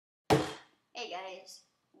Hey guys,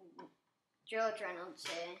 George Reynolds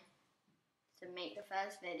here to make the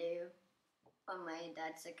first video on my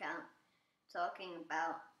dad's account talking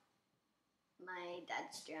about my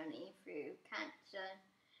dad's journey through cancer.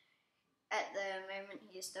 At the moment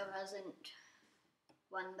he still hasn't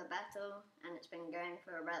won the battle and it's been going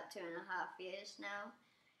for about 2.5 years now.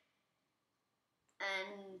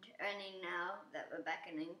 And only now that we're back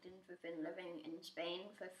in England, we've been living in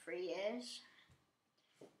Spain for 3 years.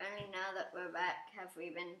 Only now that we're back have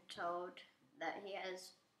we been told that he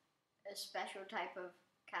has a special type of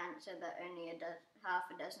cancer that only half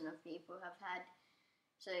a dozen of people have had.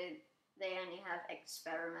 So they only have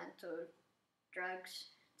experimental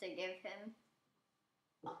drugs to give him.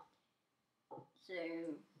 So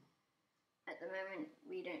at the moment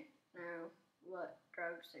we don't know what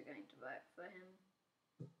drugs are going to work for him.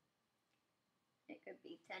 It could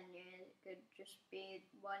be 10 years, it could just be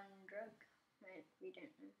one drug. Right, we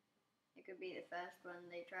don't know. It could be the first one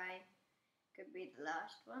they try. It could be the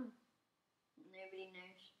last one. Nobody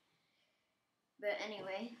knows. But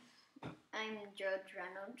anyway, I'm George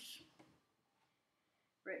Reynolds,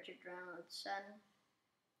 Richard Reynolds' son.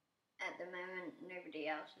 At the moment, nobody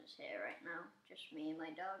else is here right now. Just me and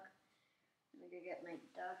my dog. Let me go get my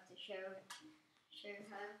dog to show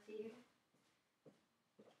her to you.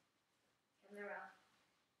 Camera.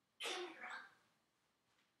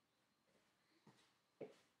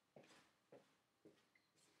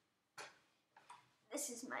 This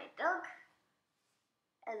is my dog,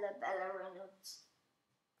 Bella Reynolds.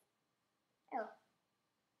 Oh.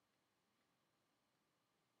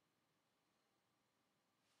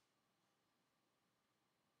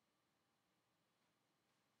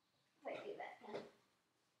 Wait, be back then.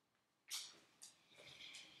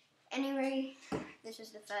 Anyway, this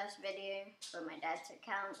is the first video for my dad's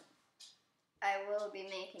account. I will be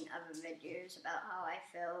making other videos about how I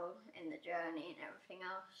feel in the journey and everything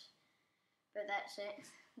else. But that's it.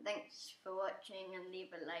 Thanks for watching and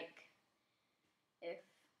leave a like if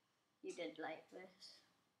you did like this.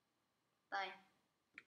 Bye.